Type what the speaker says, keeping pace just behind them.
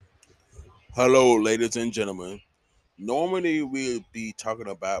Hello, ladies and gentlemen. Normally, we'll be talking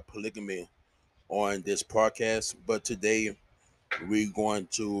about polygamy on this podcast, but today we're going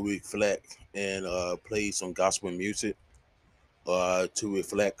to reflect and play some gospel music to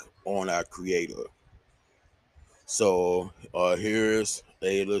reflect on our Creator. So, here's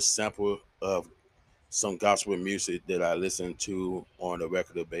a little sample of some gospel music that I listen to on a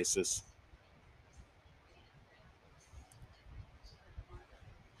regular basis.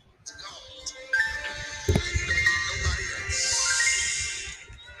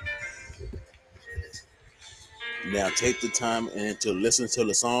 Now, take the time and to listen to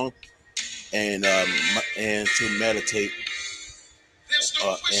the song and to meditate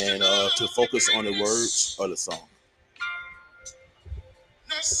and to focus on the words of the song.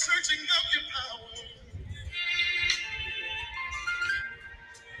 No searching of your power,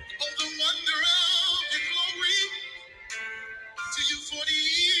 oh the wonder of your glory. To you 40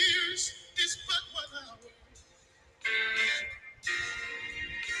 years is but 1 hour.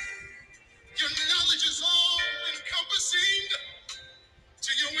 Your knowledge is all encompassing.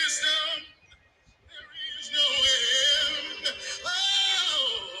 To your wisdom there is no end. Oh,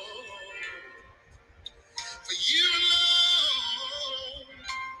 for you alone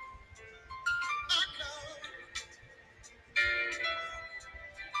are God.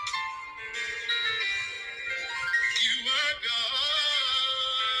 You are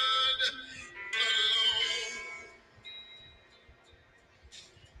God alone.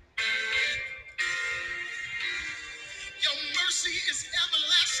 Your mercy is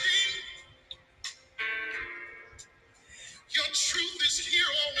everlasting. Your truth is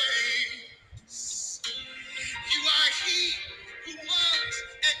here always. You are He who was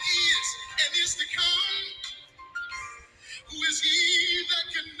and is to come. Who is He that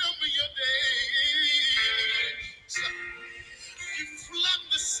can number your days? You flung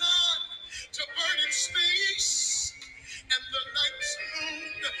the sun to burn in space, and the night's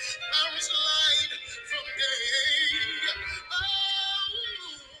moon powers light from day. Oh,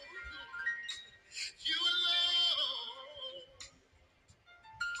 you alone.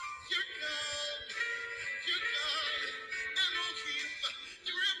 You're God. You're God. Elohim.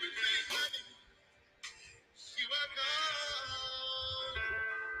 You're everything, honey. You are God.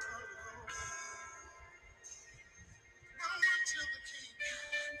 Now unto the King.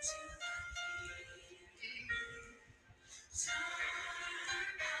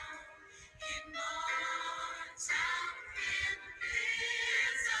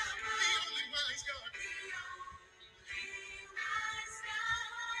 The only wise God.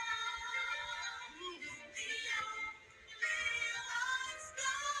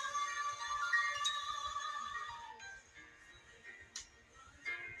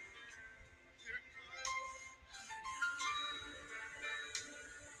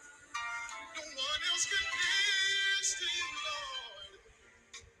 No one else compares to you, Lord.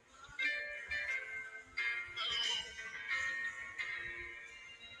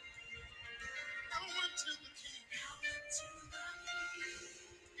 Now unto the King,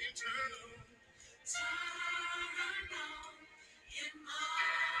 eternal, the only wise God.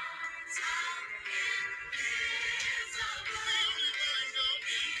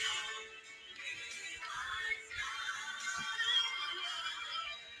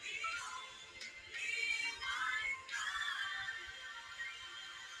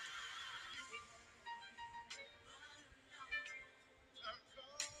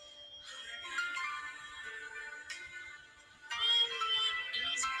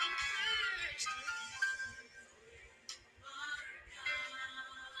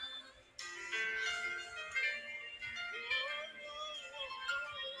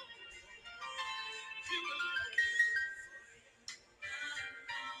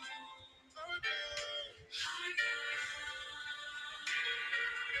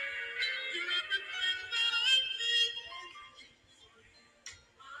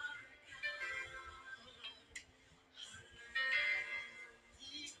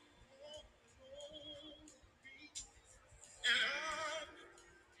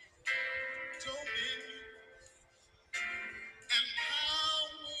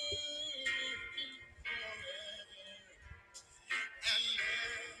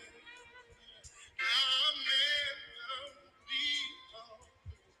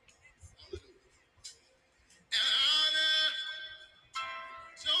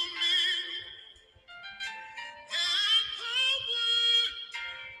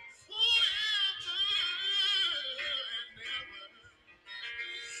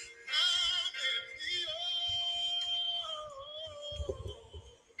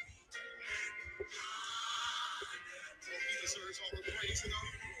 He deserves all the praise and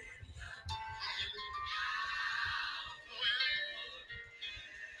honor.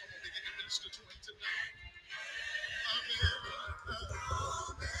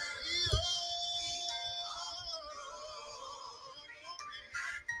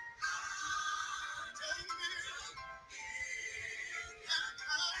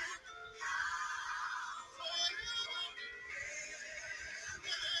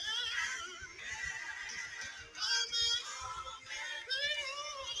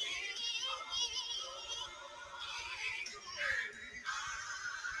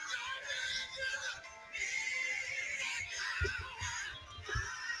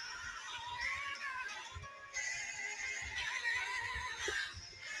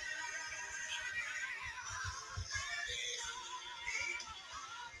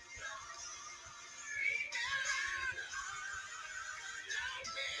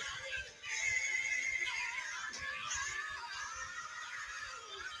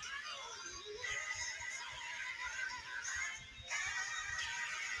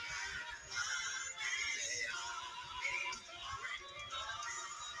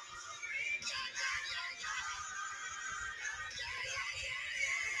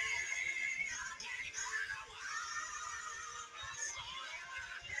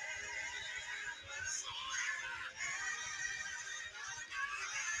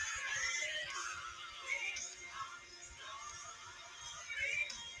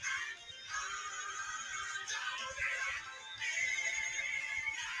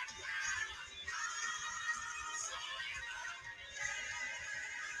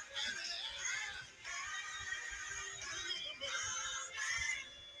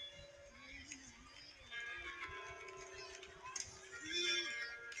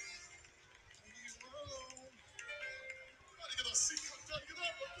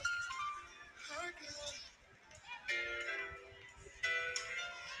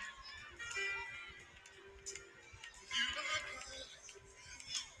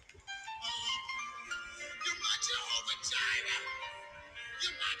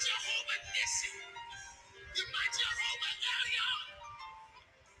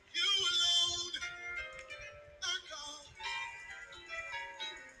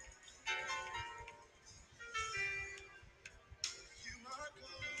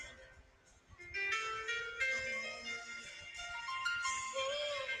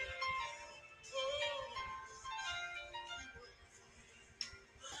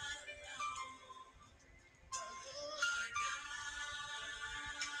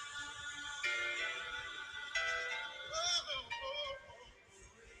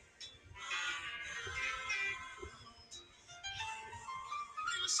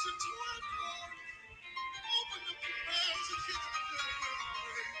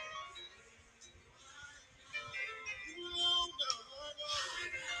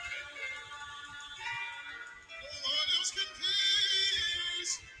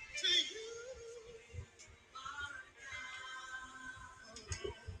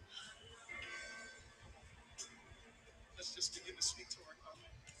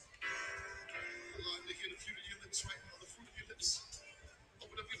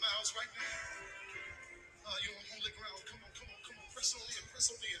 house right now. You're on holy ground. Come on, come on, come on. Press on in, press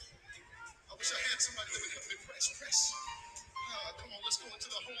on in. I wish I had somebody that would help me press, press. Come on, let's go into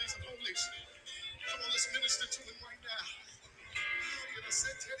the holies of holies. Come on, let's minister to him right now.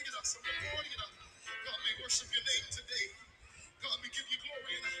 God, we worship your name today. God, we give you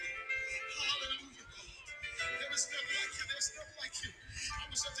glory and hallelujah, God. There is none like you. There's none like you. I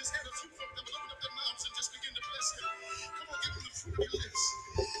wish I